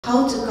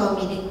how to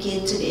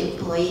communicate to the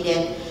employee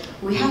that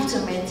we have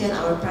to maintain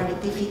our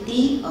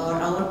productivity or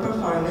our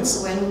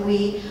performance when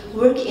we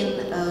work in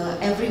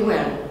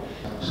everywhere.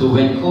 So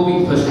when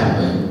COVID first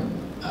happened,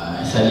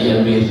 suddenly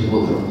everybody has to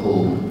work from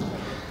home.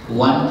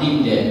 One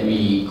thing that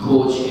we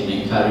coach and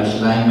encourage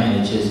line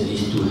managers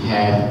is to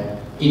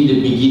have, in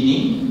the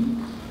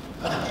beginning,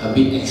 a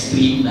bit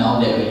extreme now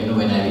that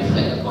when I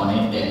reflect upon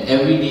it, that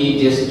every day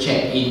just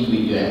check in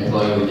with your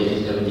employee whether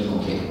is everything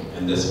okay.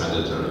 And that's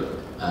mandatory.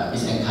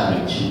 It's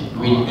encouraged.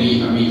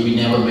 We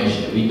never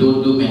measure. We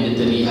don't do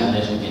mandatory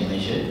unless we can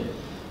measure.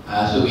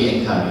 So we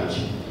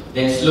encourage.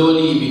 Then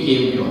slowly it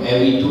became,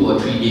 every 2 or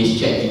 3 days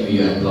check in with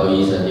your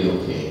employees, are they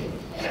okay?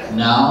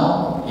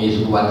 Now is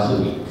once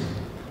a week.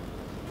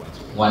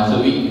 Once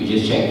a week you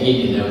just check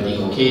in, is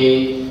everything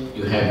okay?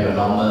 You have your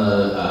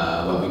normal,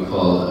 what we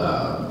call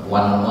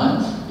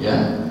one-on-ones,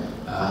 yeah?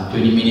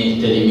 20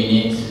 minutes, 30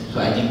 minutes. So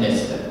I think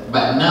that's,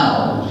 but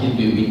now, since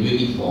we've been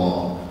doing it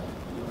for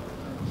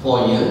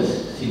 4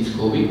 years, since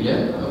COVID,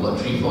 yeah, about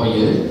 3-4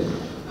 years,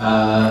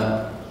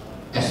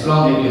 as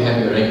long as you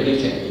have your regular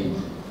check-ins,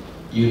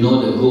 you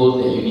know the goal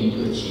that you need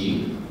to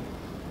achieve,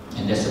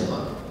 and that's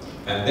about it.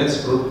 And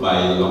that's proved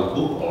by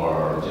logbook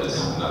or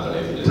just another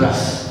evidence?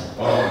 Trust.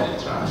 Oh,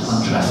 only trust.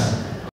 On trust.